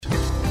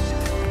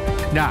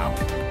Now,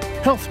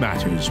 Health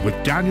Matters with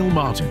Daniel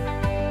Martin.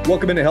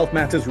 Welcome into Health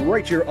Matters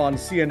right here on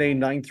CNA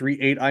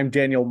 938. I'm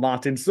Daniel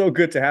Martin. So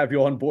good to have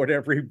you on board,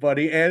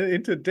 everybody. And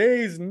in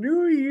today's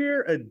New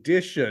Year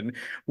edition,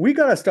 we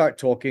got to start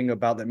talking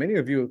about that. Many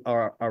of you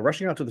are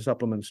rushing out to the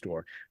supplement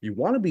store. You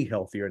want to be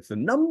healthier. It's the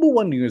number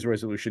one New Year's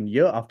resolution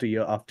year after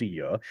year after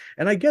year.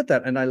 And I get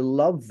that. And I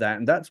love that.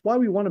 And that's why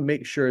we want to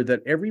make sure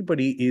that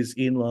everybody is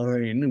in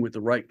line with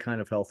the right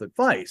kind of health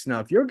advice. Now,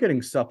 if you're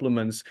getting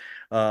supplements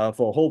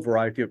for a whole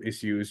variety of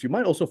issues, you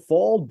might also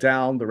fall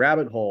down the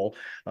rabbit hole,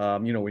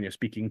 when you're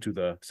speaking to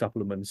the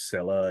supplement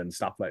seller and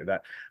stuff like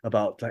that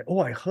about like,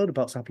 oh, I heard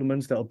about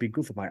supplements that'll be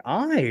good for my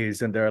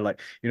eyes. And they're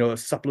like,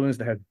 supplements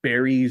that have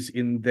berries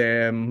in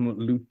them,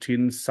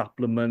 lutein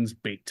supplements,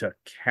 beta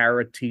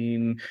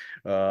carotene,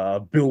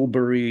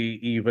 bilberry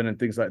even, and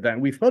things like that.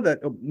 And we've heard that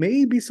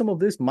maybe some of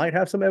this might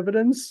have some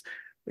evidence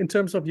in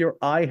terms of your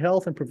eye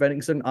health and preventing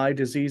certain eye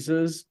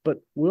diseases, but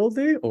will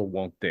they or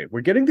won't they?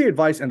 We're getting the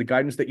advice and the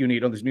guidance that you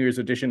need on this New Year's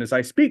edition as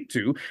I speak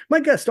to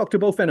my guest, Dr.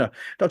 Bo Fenner.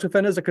 Dr.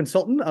 Fenner is a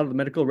consultant out of the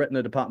Medical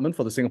Retina Department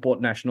for the Singapore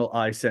National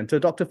Eye Centre.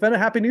 Dr. Fenner,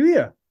 Happy New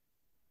Year.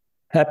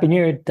 Happy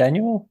New Year,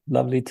 Daniel.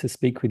 Lovely to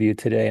speak with you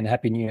today, and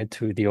Happy New Year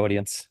to the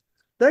audience.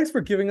 Thanks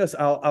for giving us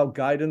our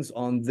guidance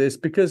on this,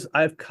 because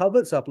I've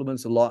covered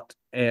supplements a lot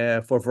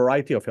for a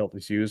variety of health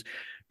issues.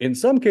 In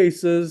some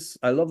cases,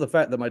 I love the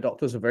fact that my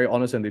doctors are very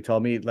honest and they tell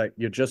me, like,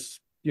 you're just,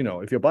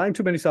 if you're buying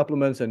too many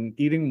supplements and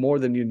eating more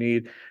than you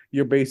need,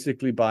 you're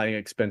basically buying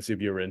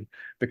expensive urine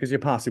because you're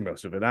passing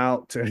most of it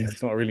out and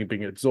it's not really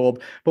being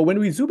absorbed. But when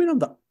we zoom in on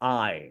the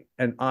eye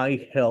and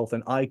eye health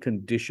and eye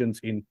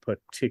conditions in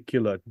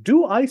particular,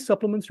 do eye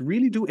supplements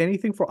really do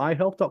anything for eye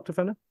health, Dr.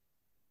 Fenner?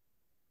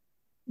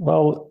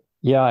 Well,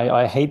 yeah,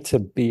 I hate to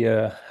be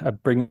a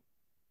bringer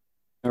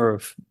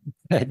of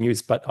bad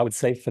news, but I would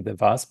say for the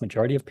vast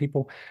majority of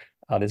people,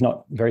 there's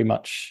not very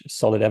much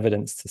solid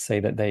evidence to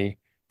say that they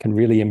can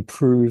really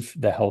improve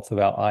the health of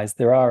our eyes.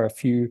 There are a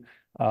few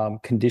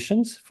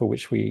conditions for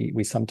which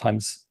we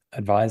sometimes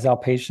advise our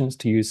patients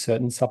to use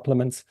certain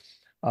supplements,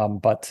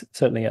 but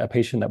certainly a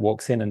patient that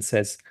walks in and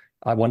says,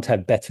 I want to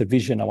have better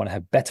vision, I want to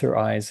have better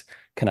eyes,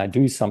 can I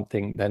do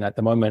something? Then at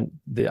the moment,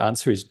 the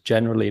answer is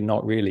generally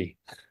not really.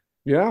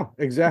 Yeah,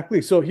 exactly.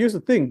 So here's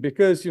the thing,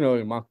 because,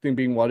 marketing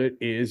being what it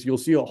is, you'll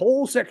see a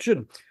whole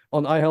section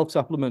on eye health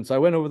supplements. I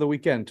went over the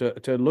weekend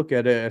to look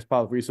at it as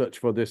part of research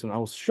for this, and I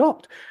was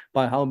shocked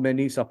by how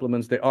many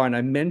supplements there are. And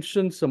I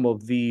mentioned some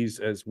of these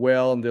as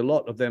well, and a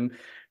lot of them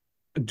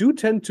do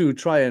tend to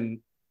try and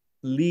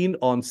lean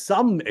on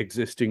some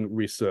existing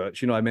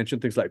research. I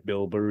mentioned things like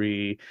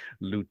bilberry,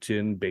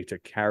 lutein, beta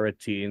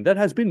carotene. That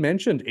has been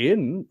mentioned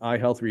in eye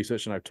health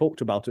research, and I've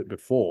talked about it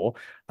before.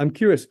 I'm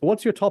curious,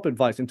 what's your top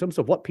advice in terms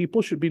of what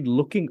people should be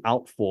looking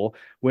out for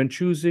when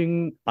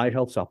choosing eye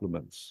health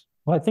supplements?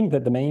 Well, I think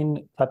that the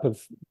main type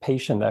of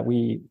patient that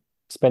we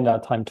spend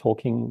our time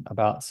talking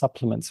about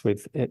supplements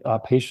with are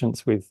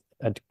patients with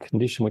a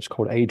condition which is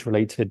called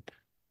age-related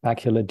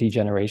macular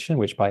degeneration,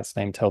 which by its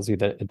name tells you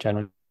that it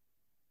generally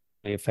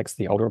affects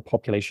the older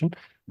population.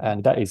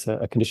 And that is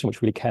a condition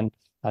which really can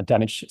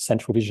damage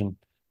central vision.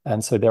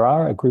 And so there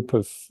are a group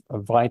of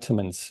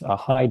vitamins,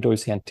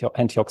 high-dose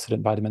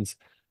antioxidant vitamins,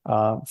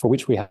 for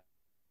which we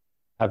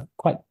have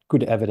quite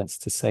good evidence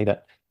to say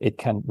that it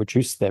can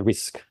reduce their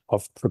risk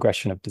of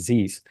progression of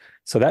disease.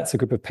 So that's a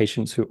group of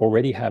patients who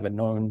already have a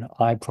known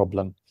eye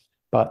problem.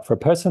 But for a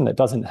person that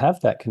doesn't have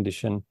that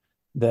condition,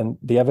 then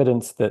the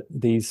evidence that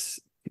these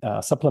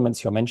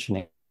supplements you're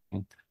mentioning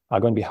are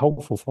going to be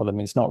helpful for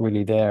them is not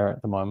really there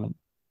at the moment.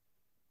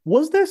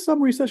 Was there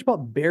some research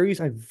about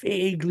berries? I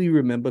vaguely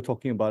remember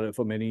talking about it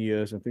for many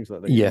years and things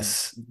like that.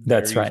 Yes,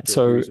 that's right.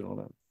 So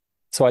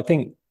I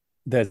think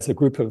there's a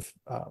group of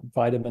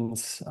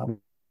vitamins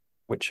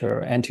which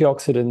are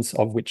antioxidants,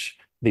 of which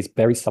these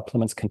berry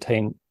supplements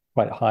contain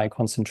quite high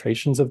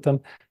concentrations of them.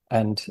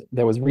 And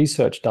there was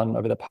research done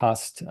over the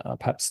past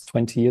perhaps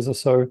 20 years or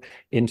so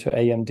into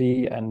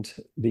AMD, and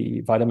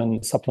the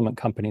vitamin supplement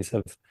companies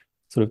have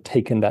sort of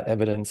taken that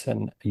evidence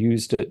and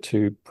used it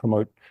to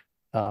promote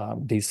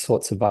these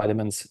sorts of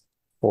vitamins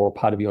for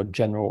part of your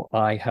general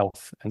eye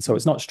health. And so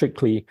it's not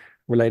strictly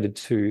related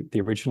to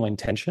the original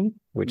intention,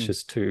 which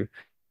is to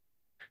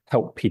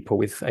help people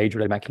with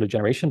age-related macular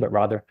degeneration, but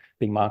rather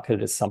being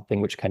marketed as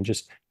something which can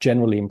just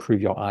generally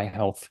improve your eye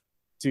health.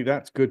 See,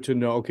 that's good to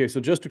know. Okay, so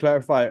just to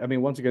clarify, I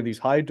mean, once again, these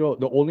high dose,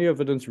 the only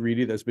evidence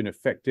really that's been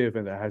effective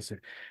and that has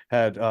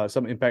had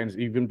some impact and is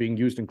even being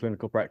used in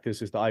clinical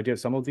practice is the idea that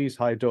some of these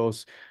high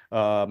dose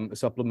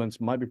supplements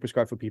might be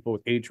prescribed for people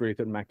with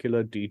age-related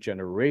macular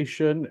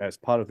degeneration as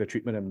part of their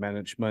treatment and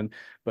management.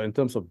 But in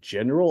terms of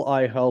general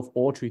eye health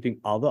or treating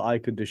other eye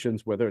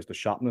conditions, whether it's the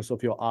sharpness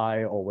of your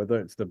eye or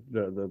whether it's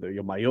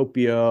your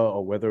myopia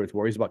or whether it's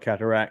worries about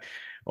cataract,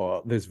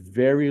 there's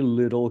very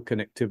little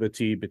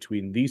connectivity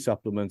between these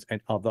supplements and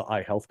other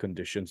eye health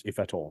conditions, if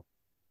at all.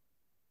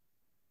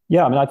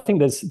 Yeah, I mean, I think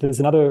there's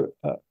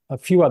a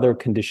few other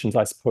conditions,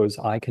 I suppose,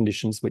 eye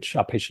conditions, which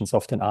our patients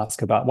often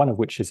ask about, one of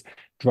which is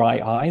dry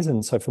eyes.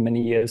 And so for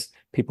many years,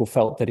 people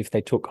felt that if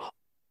they took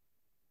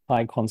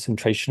high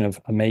concentration of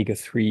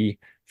omega-3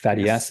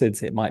 fatty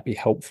acids, it might be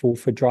helpful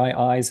for dry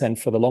eyes. And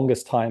for the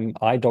longest time,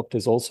 eye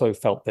doctors also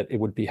felt that it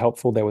would be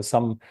helpful. There were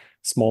some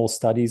small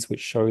studies which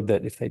showed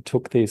that if they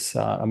took this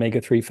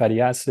omega-3 fatty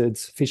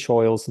acids, fish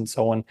oils, and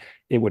so on,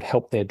 it would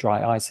help their dry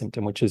eye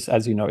symptom, which is,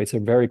 as you know, it's a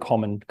very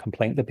common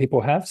complaint that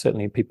people have,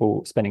 certainly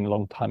people spending a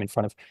long time in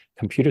front of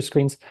computer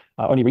screens.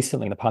 Only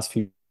recently, in the past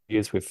few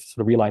years, we've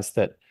sort of realized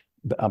that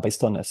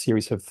based on a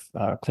series of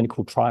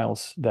clinical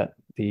trials, that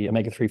the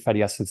omega-3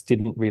 fatty acids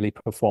didn't really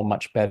perform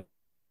much better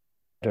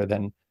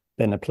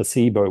than a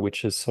placebo,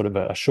 which is sort of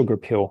a sugar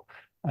pill.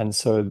 And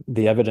so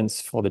the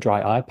evidence for the dry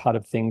eye part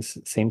of things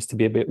seems to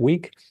be a bit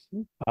weak.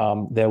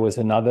 There was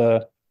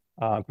another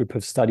group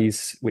of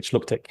studies which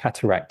looked at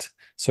cataract.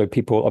 So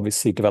people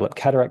obviously develop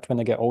cataract when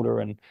they get older,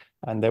 and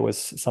there was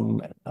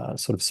some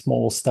sort of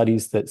small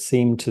studies that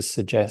seemed to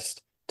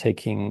suggest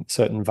taking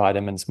certain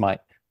vitamins might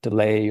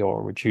delay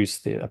or reduce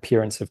the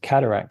appearance of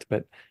cataract.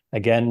 But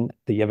again,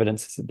 the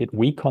evidence is a bit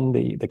weak on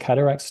the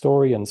cataract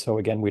story. And so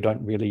again, we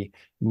don't really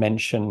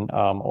mention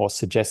or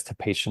suggest to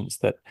patients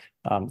that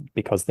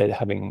because they're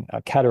having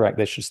a cataract,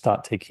 they should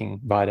start taking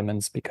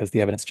vitamins, because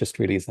the evidence just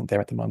really isn't there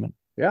at the moment.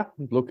 Yeah,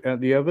 look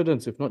at the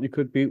evidence. If not, you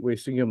could be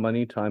wasting your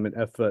money, time, and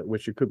effort,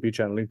 which you could be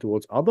channeling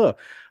towards other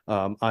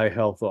eye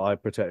health or eye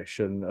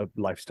protection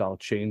lifestyle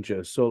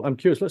changes. So I'm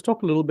curious, let's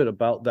talk a little bit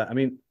about that. I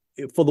mean,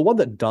 for the one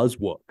that does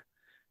work,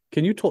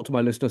 can you talk to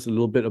my listeners a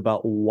little bit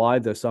about why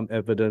there's some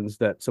evidence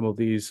that some of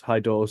these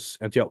high-dose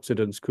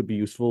antioxidants could be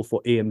useful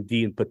for AMD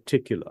in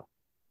particular?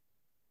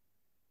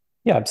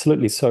 Yeah,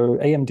 absolutely. So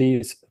AMD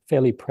is a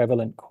fairly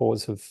prevalent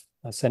cause of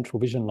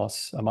central vision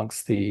loss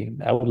amongst the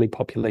elderly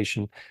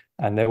population.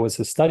 And there was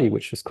a study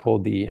which was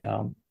called the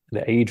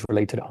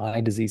Age-Related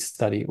Eye Disease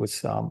Study. It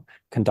was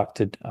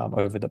conducted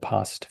over the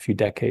past few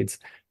decades.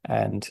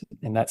 And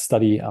in that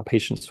study, our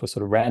patients were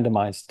sort of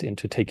randomized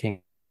into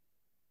taking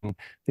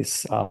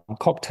this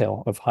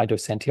cocktail of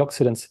high-dose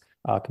antioxidants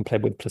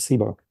compared with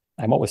placebo.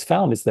 And what was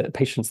found is that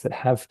patients that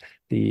have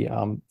the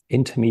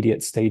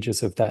intermediate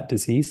stages of that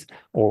disease,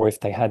 or if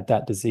they had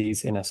that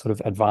disease in a sort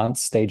of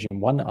advanced stage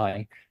in one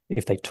eye,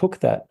 if they took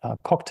that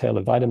cocktail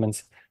of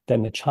vitamins,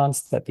 then the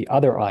chance that the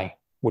other eye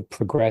would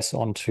progress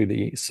onto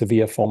the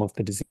severe form of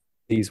the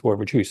disease were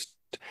reduced.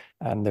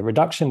 And the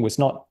reduction was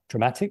not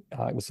dramatic.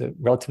 It was a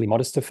relatively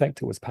modest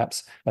effect. It was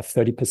perhaps a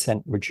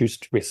 30%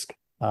 reduced risk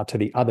to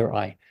the other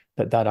eye,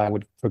 that eye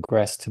would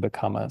progress to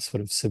become a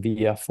sort of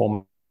severe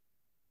form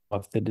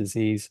of the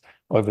disease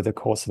over the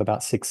course of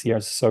about 6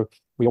 years. So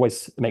we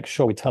always make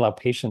sure we tell our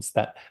patients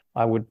that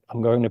I'm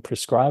going to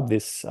prescribe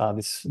this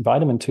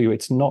vitamin to you.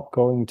 It's not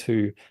going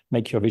to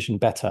make your vision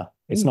better.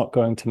 It's not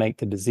going to make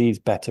the disease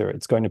better.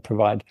 It's going to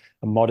provide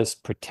a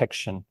modest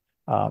protection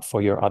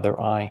for your other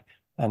eye.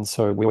 And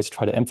so we always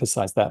try to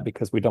emphasize that,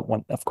 because we don't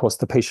want, of course,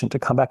 the patient to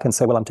come back and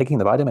say, well, I'm taking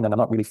the vitamin and I'm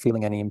not really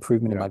feeling any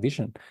improvement in my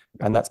vision.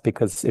 And that's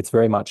because it's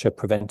very much a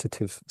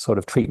preventative sort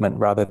of treatment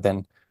rather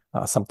than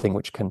something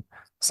which can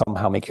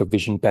somehow make your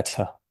vision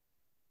better.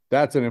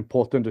 That's an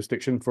important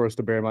distinction for us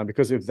to bear in mind,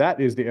 because if that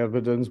is the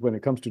evidence when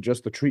it comes to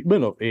just the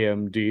treatment of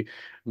AMD,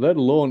 let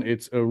alone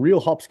it's a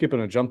real hop, skip,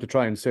 and a jump to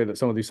try and say that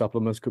some of these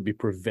supplements could be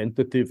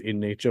preventative in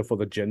nature for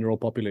the general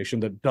population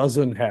that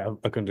doesn't have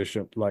a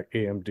condition like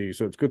AMD.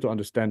 So it's good to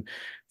understand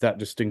that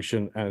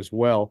distinction as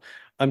well.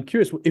 I'm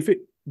curious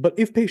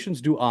if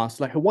patients do ask,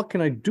 like, what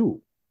can I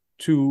do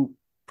to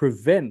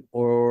prevent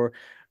or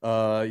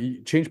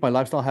change my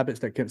lifestyle habits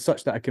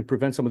such that I can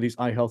prevent some of these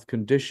eye health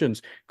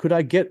conditions? Could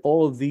I get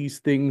all of these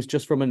things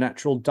just from a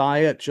natural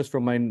diet, just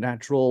from my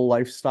natural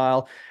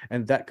lifestyle,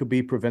 and that could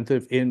be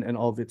preventive in and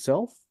of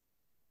itself?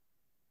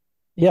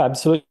 Yeah,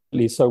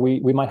 absolutely. So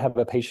we might have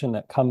a patient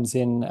that comes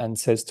in and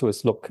says to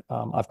us, look,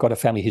 I've got a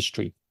family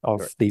history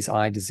of these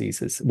eye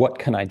diseases. What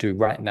can I do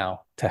right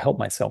now to help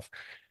myself?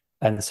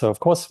 And so, of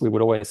course, we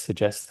would always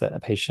suggest that a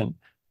patient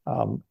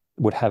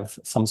would have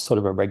some sort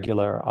of a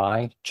regular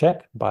eye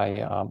check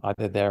by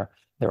either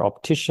their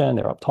optician,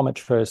 their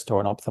optometrist, or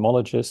an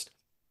ophthalmologist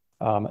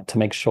to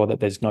make sure that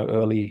there's no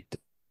early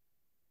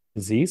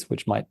disease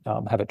which might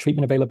have a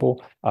treatment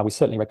available. We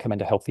certainly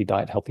recommend a healthy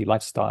diet, healthy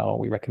lifestyle.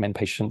 We recommend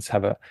patients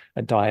have a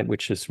diet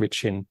which is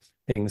rich in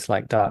things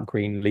like dark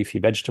green leafy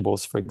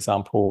vegetables, for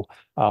example.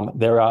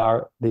 There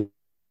are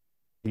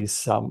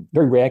these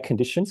very rare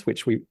conditions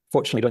which we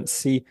fortunately don't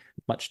see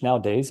much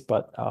nowadays,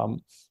 but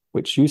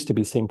which used to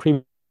be seen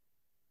previously,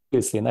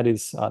 and that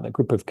is the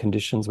group of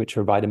conditions which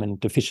are vitamin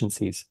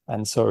deficiencies.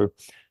 And so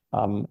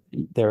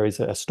there is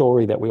a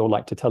story that we all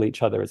like to tell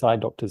each other as eye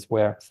doctors,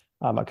 where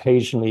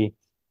occasionally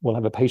we'll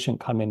have a patient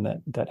come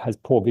in that has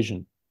poor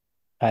vision,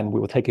 and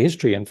we will take a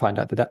history and find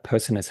out that that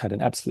person has had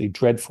an absolutely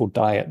dreadful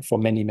diet for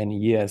many, many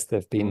years.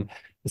 They've been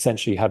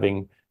essentially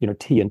having,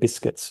 tea and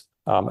biscuits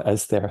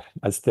as their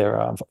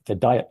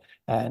diet.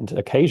 And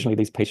occasionally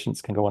these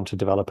patients can go on to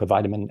develop a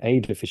vitamin A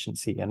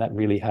deficiency, and that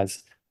really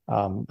has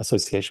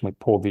association with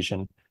poor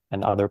vision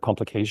and other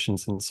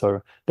complications. And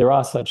so there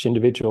are such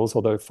individuals,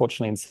 although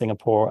fortunately in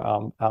Singapore,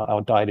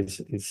 our diet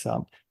is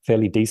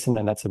fairly decent,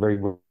 and that's a very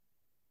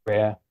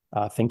rare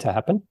thing to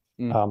happen.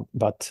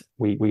 But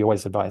we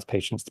always advise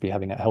patients to be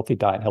having a healthy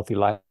diet, healthy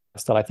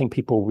lifestyle. I think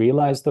people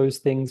realize those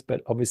things,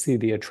 but obviously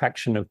the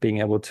attraction of being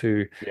able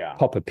to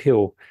pop a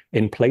pill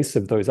in place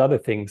of those other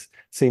things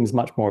seems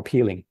much more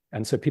appealing.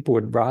 And so people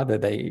would rather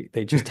they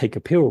just take a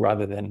pill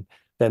rather than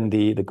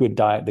the good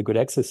diet, the good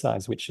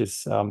exercise, which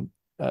is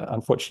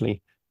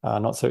unfortunately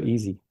not so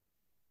easy.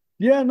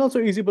 Yeah, not so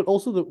easy, but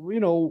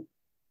also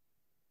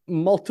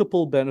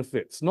multiple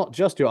benefits, not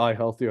just your eye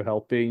health, you're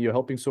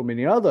helping so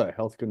many other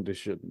health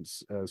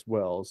conditions as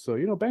well. So,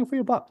 bang for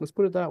your buck, let's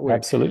put it that way.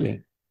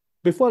 Absolutely.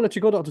 Before I let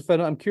you go, Dr.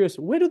 Fenner, I'm curious,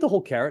 where did the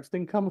whole carrots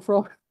thing come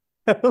from?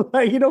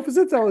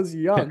 Since I was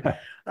young,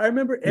 I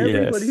remember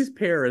everybody's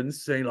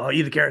parents saying, "Oh,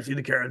 eat the carrots,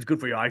 good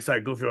for your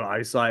eyesight, good for your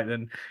eyesight."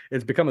 And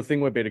it's become a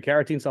thing where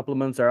beta-carotene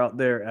supplements are out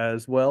there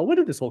as well. Where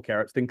did this whole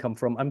carrots thing come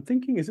from? I'm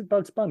thinking, is it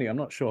Bugs Bunny? I'm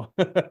not sure.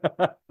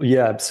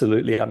 Yeah,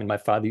 absolutely. I mean, my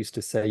father used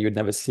to say you'd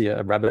never see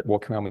a rabbit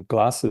walking around with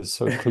glasses.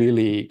 So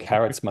clearly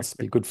carrots must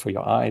be good for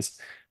your eyes.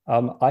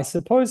 I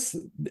suppose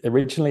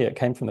originally it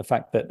came from the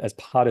fact that as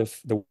part of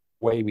the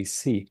way we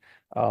see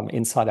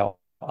inside our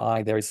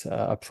eye, there is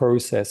a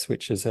process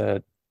which is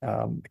a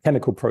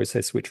chemical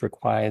process which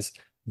requires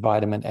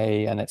vitamin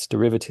A and its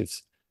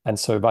derivatives. And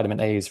so vitamin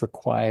A is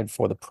required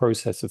for the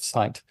process of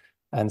sight.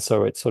 And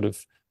so it sort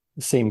of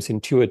seems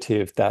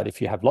intuitive that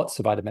if you have lots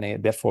of vitamin A,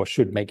 it therefore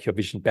should make your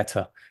vision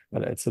better.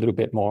 But it's a little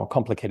bit more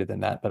complicated than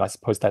that. But I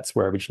suppose that's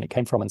where originally it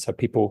came from. And so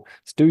people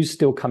do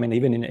still come in,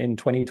 even in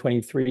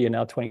 2023 and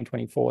now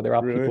 2024, there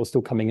are people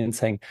still coming in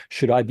saying,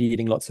 should I be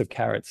eating lots of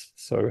carrots?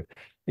 So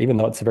even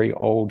though it's a very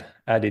old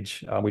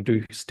adage, we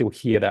do still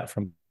hear that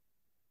from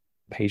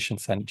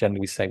patients. And generally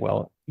we say,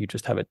 well, you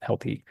just have a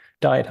healthy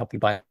diet, healthy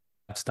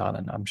lifestyle,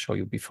 and I'm sure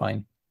you'll be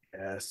fine.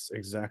 Yes,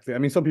 exactly. I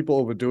mean, some people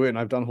overdo it, and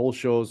I've done whole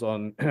shows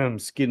on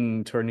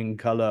skin turning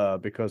color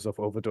because of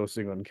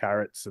overdosing on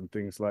carrots and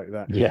things like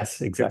that.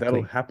 Yes, exactly.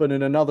 That'll happen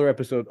in another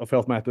episode of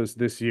Health Matters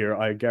this year,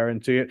 I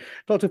guarantee it.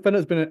 Dr. Fenner,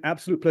 it's been an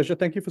absolute pleasure.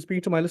 Thank you for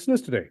speaking to my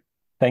listeners today.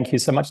 Thank you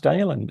so much,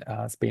 Daniel, and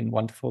it's been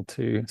wonderful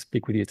to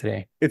speak with you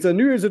today. It's a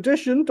New Year's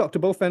edition. Dr.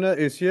 Bo Fenner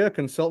is here,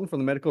 consultant from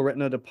the Medical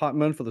Retina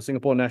Department for the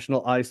Singapore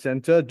National Eye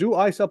Center. Do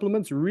eye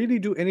supplements really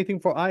do anything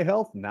for eye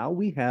health? Now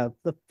we have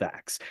the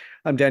facts.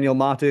 I'm Daniel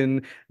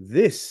Martin.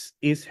 This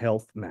is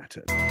Health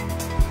Matters.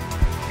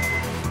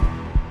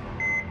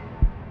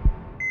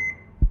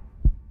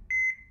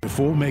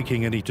 Before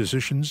making any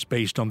decisions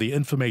based on the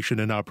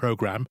information in our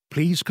program,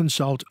 please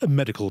consult a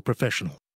medical professional.